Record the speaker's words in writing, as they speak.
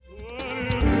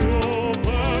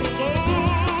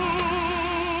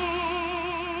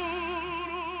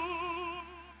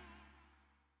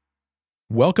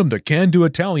Welcome to Can Do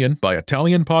Italian by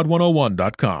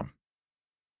ItalianPod101.com.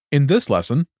 In this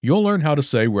lesson, you'll learn how to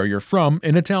say where you're from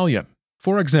in Italian.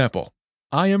 For example,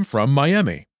 I am from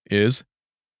Miami is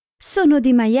Sono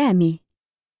di Miami.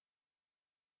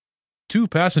 two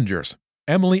passengers,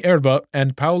 Emily Erba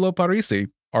and Paolo Parisi,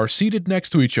 are seated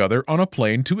next to each other on a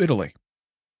plane to Italy.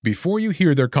 Before you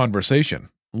hear their conversation,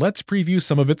 let's preview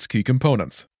some of its key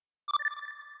components.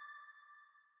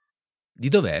 Di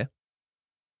dov'è?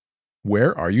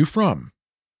 Where are you from?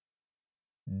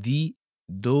 Di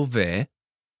dov'è?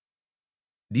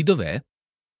 Di dov'è?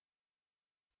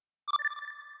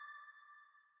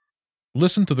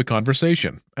 Listen to the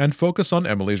conversation and focus on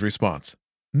Emily's response.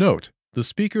 Note, the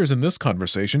speakers in this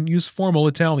conversation use formal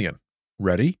Italian.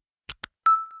 Ready?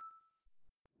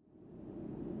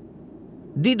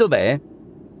 Di dov'è?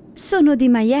 Sono di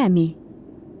Miami.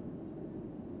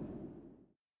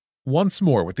 Once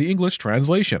more with the English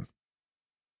translation.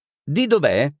 Di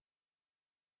dov'è?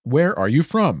 Where are you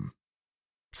from?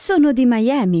 Sono di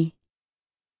Miami.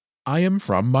 I am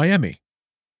from Miami.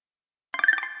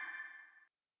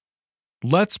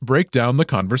 Let's break down the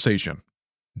conversation.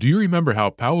 Do you remember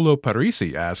how Paolo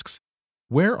Parisi asks,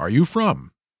 "Where are you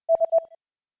from?"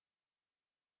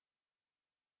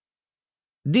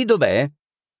 Di dov'è?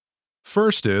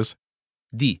 First is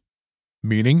Di.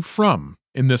 meaning from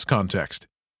in this context.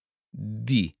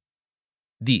 Di.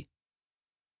 Di.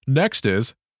 Next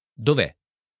is Dov'è?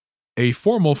 a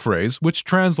formal phrase which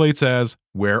translates as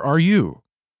 "Where are you?"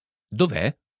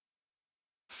 Dov'è?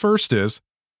 First is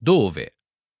Dove?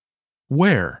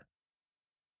 where.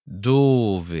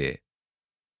 Dove?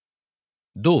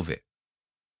 Dove?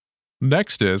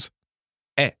 Next is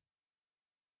È.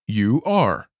 you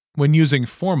are when using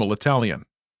formal Italian.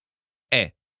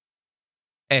 È.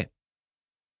 È.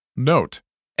 Note,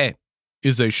 È.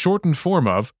 is a shortened form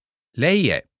of Lei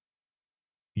è.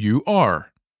 you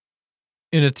are.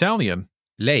 In Italian,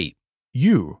 Lei.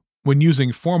 you, when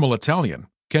using formal Italian,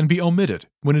 can be omitted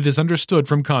when it is understood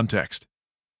from context.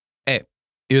 È.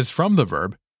 Is from the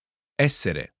verb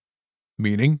Essere.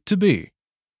 meaning to be.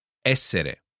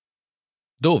 Essere.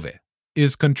 Dove?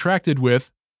 Is contracted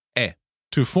with È.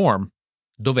 to form.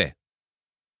 Dov'è?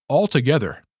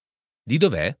 Altogether, Di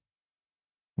dov'è?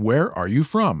 where are you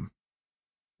from?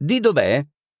 Di dov'è?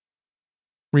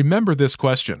 Remember this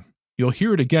question. You'll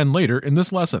hear it again later in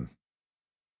this lesson.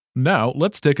 Now,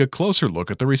 let's take a closer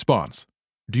look at the response.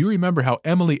 Do you remember how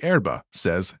Emily Erba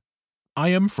says, "I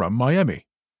am from Miami"?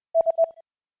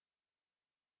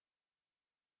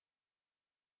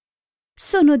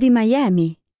 Sono di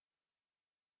Miami.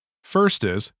 First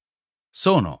is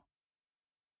Sono.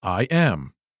 I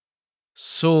am.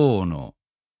 Sono.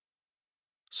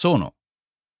 Sono.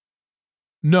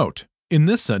 Note, in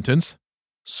this sentence,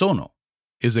 Sono.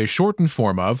 is a shortened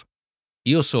form of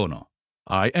Io sono.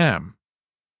 I am.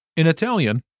 In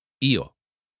Italian, Io.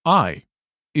 I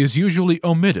is usually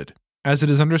omitted as it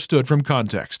is understood from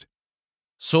context.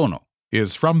 Sono.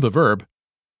 Is from the verb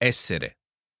Essere.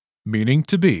 meaning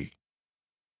to be.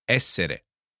 Essere.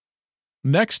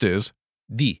 Next is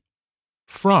Di.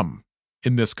 from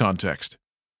in this context.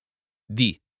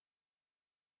 Di.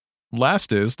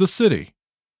 Last is the city,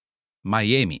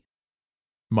 Miami.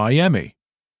 Miami.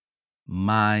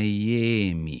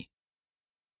 Miami.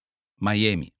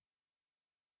 Miami.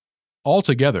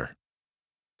 Altogether,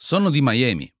 Sono di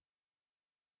Miami.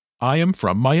 I am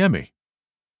from Miami.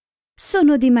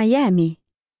 Sono di Miami.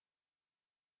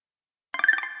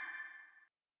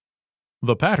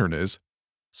 The pattern is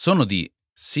Sono di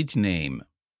city name.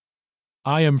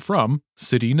 I am from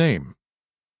city name.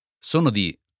 Sono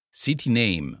di city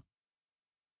name.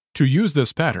 To use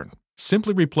this pattern,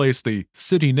 simply replace the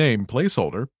city name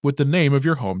placeholder with the name of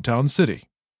your hometown city.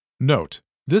 Note,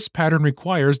 this pattern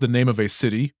requires the name of a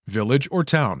city, village, or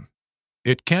town.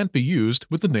 It can't be used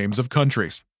with the names of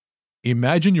countries.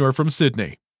 Imagine you're from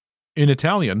Sydney. In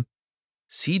Italian,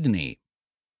 Sydney.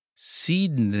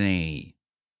 Sydney.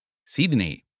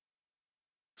 Sydney.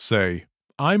 say,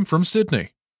 I'm from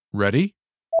Sydney. Ready?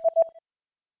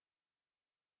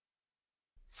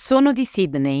 Sono di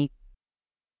Sydney.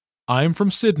 I'm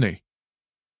from Sydney.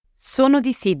 Sono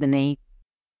di Sydney.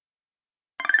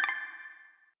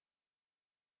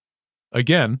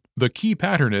 Again, the key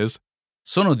pattern is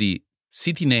Sono di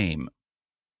city name.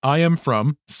 I am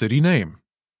from city name.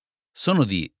 Sono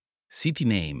di city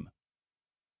name.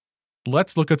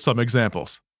 Let's look at some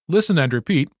examples. Listen and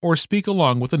repeat or speak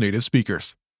along with the native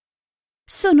speakers.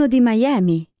 Sono di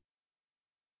Miami.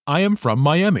 I am from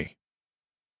Miami.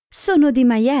 Sono di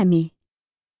Miami.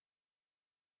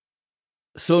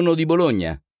 Sono di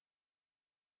Bologna.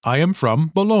 I am from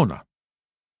Bologna.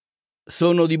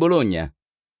 Sono di Bologna.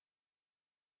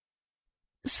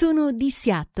 Sono di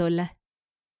Seattle.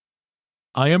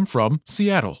 I am from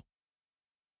Seattle.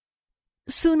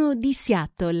 Sono di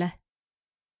Seattle.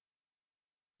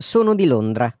 Sono di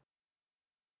Londra.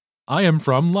 I am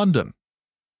from London.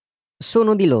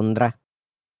 Sono di Londra.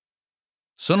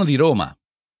 Sono di Roma.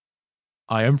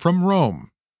 I am from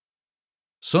Rome.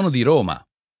 Sono di Roma.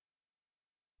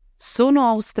 Sono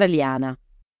australiana.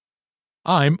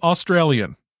 I'm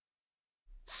Australian.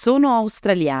 Sono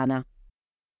australiana.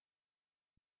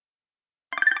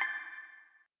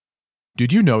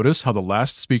 Did you notice how the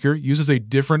last speaker uses a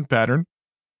different pattern?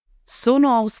 Sono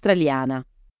australiana.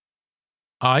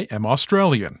 I am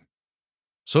Australian.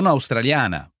 Sono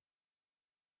australiana.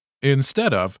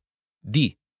 Instead of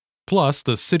Di. plus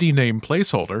the city name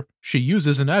placeholder, she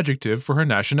uses an adjective for her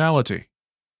nationality.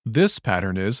 This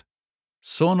pattern is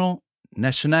Sono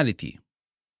nationality.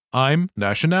 I'm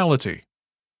nationality.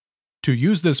 To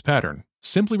use this pattern,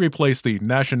 simply replace the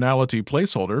nationality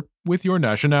placeholder with your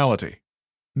nationality.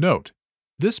 Note,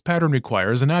 this pattern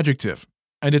requires an adjective,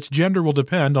 and its gender will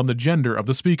depend on the gender of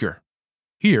the speaker.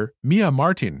 Here, Mia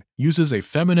Martin uses a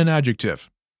feminine adjective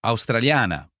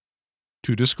Australiana.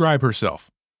 to describe herself.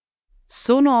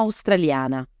 Sono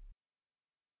australiana.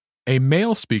 A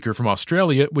male speaker from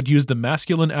Australia would use the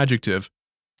masculine adjective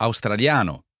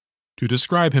Australiano. to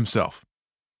describe himself.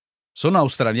 Sono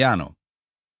australiano.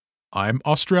 I'm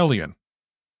Australian.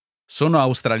 Sono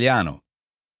australiano.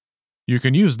 You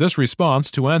can use this response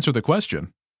to answer the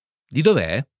question. Di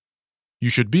dov'è? You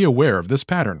should be aware of this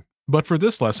pattern, but for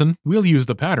this lesson, we'll use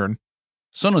the pattern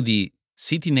Sono di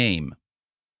city name.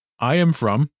 I am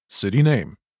from city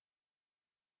name.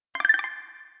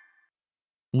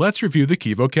 Let's review the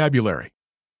key vocabulary.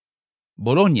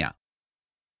 Bologna.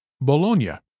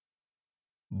 Bologna,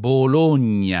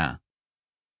 Bologna.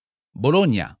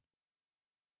 Bologna.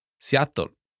 Seattle.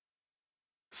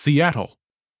 Seattle,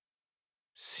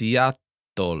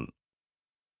 Seattle.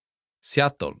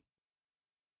 Seattle.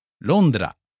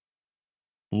 Londra.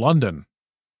 London,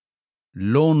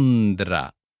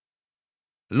 Londra.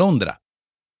 Londra.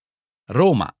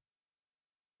 Roma.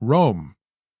 Rome,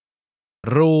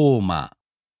 Roma.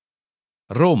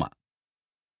 Roma.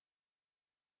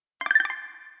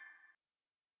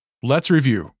 Let's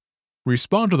review.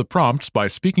 Respond to the prompts by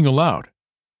speaking aloud.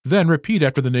 Then repeat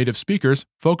after the native speakers,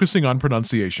 focusing on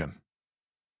pronunciation.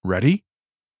 Ready?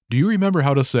 Do you remember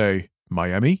how to say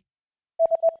Miami?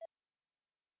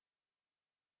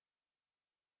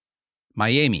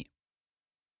 Miami.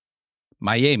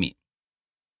 Miami.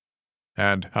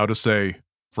 And how to say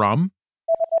from?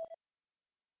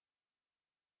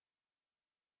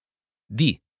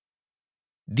 Di.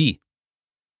 Di.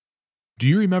 Do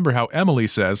you remember how Emily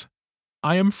says,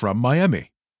 I am from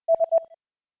Miami?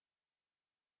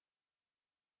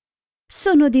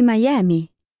 Sono di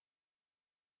Miami.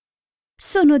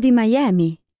 Sono di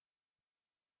Miami.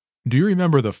 Do you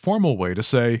remember the formal way to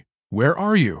say, where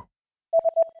are you?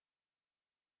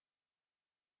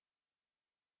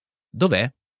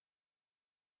 Dov'è?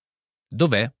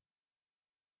 Dov'è?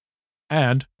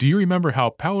 And do you remember how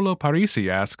Paolo Parisi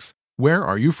asks, where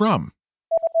are you from?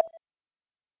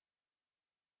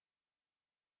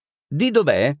 Di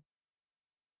dov'è?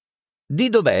 Di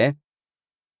dov'è?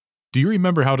 Do you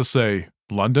remember how to say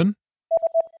London?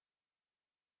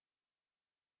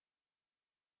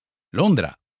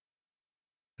 Londra.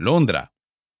 Londra.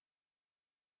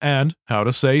 And how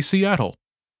to say Seattle?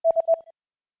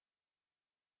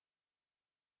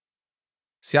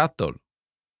 Seattle.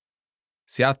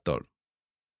 Seattle.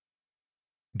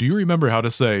 Do you remember how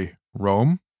to say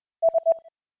Rome?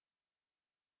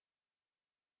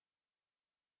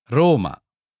 Roma.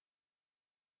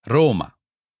 Roma.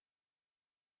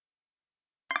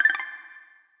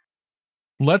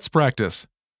 Let's practice.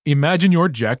 Imagine you're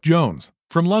Jack Jones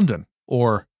from London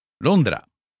or Londra.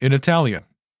 in Italian.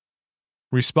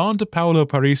 Respond to Paolo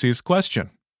Parisi's question.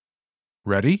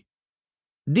 Ready?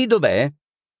 Di dov'è?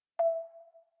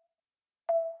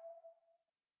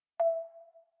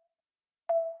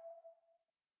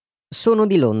 Sono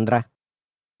di Londra.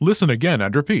 Listen again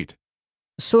and repeat.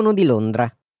 Sono di Londra.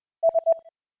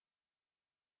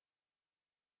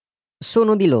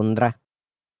 Sono di Londra.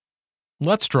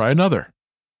 Let's try another.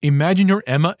 Imagine you're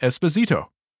Emma Esposito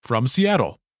from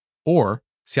Seattle or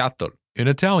Seattle. in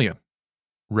Italian.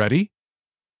 Ready?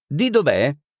 Di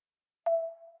dov'è?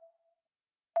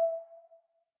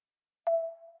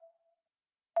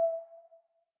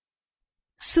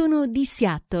 Sono di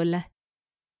Seattle.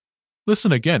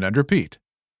 Listen again and repeat.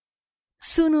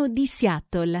 Sono di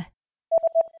Seattle.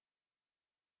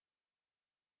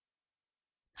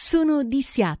 Sono di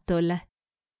Seattle.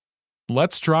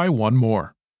 Let's try one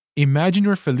more. Imagine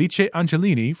you're Felice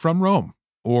Angelini from Rome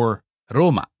or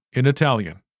Roma. in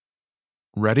Italian.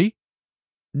 Ready?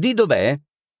 Di dov'è?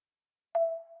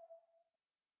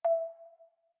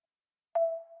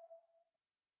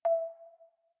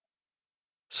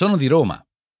 Sono di Roma.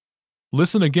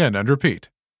 Listen again and repeat.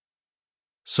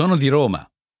 Sono di Roma.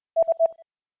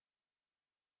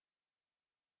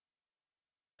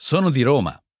 Sono di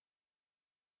Roma.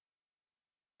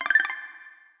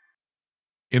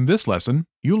 In this lesson,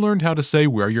 you learned how to say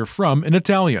where you're from in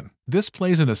Italian. This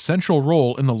plays an essential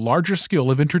role in the larger skill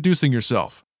of introducing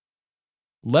yourself.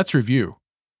 Let's review.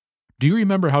 Do you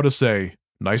remember how to say,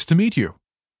 "Nice to meet you"?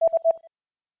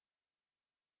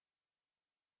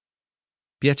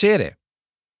 Piacere.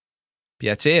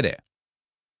 Piacere.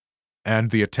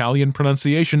 And the Italian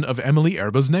pronunciation of Emily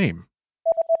Erba's name?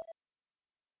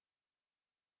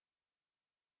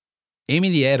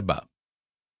 Emily Erba.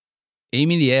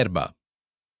 Emily Erba.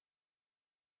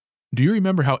 Do you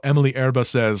remember how Emily Erba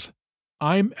says,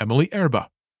 "I'm Emily Erba"?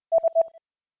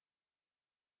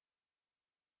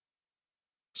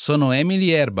 Sono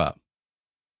Emily Erba.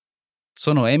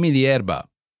 Sono Emily Erba.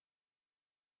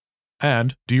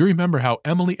 And do you remember how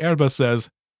Emily Erba says,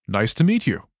 "Nice to meet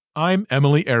you. I'm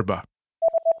Emily Erba"?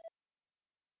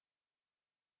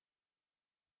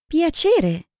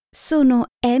 Piacere, sono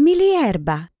Emily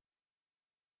Erba.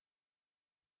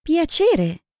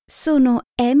 Piacere, sono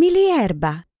Emily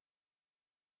Erba.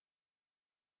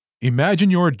 Imagine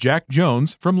you're Jack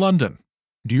Jones from London.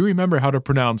 Do you remember how to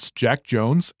pronounce Jack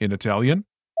Jones in Italian?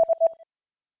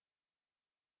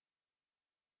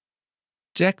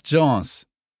 Jack Jones.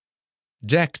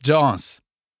 Jack Jones.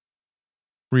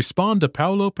 Respond to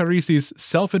Paolo Parisi's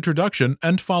self-introduction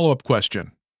and follow-up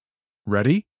question.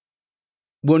 Ready?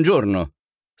 Buongiorno,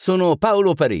 sono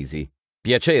Paolo Parisi.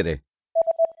 Piacere.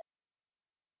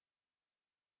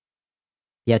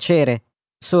 Piacere,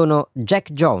 sono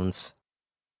Jack Jones.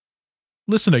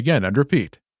 Listen again and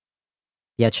repeat.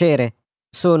 Piacere,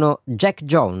 sono Jack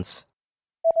Jones.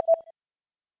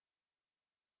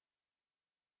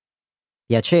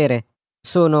 Piacere,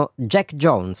 sono Jack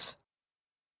Jones.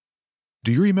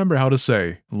 Do you remember how to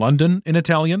say London in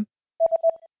Italian?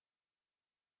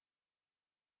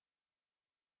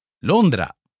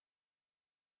 Londra.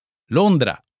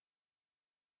 Londra.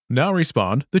 Now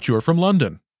respond that you're from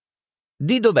London.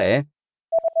 Di dov'è?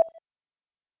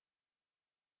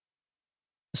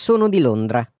 Sono di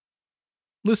Londra.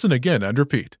 Listen again and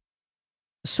repeat.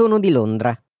 Sono di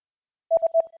Londra.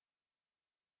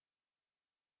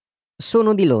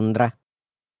 Sono di Londra.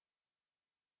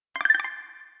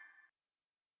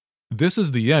 This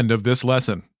is the end of this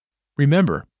lesson.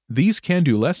 Remember, these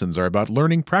can-do lessons are about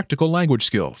learning practical language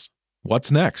skills.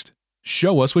 What's next?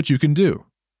 Show us what you can do.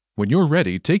 When you're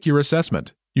ready, take your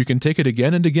assessment. You can take it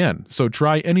again and again, so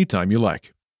try anytime you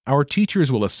like. Our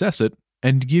teachers will assess it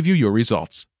and give you your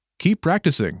results. Keep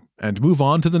practicing and move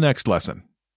on to the next lesson.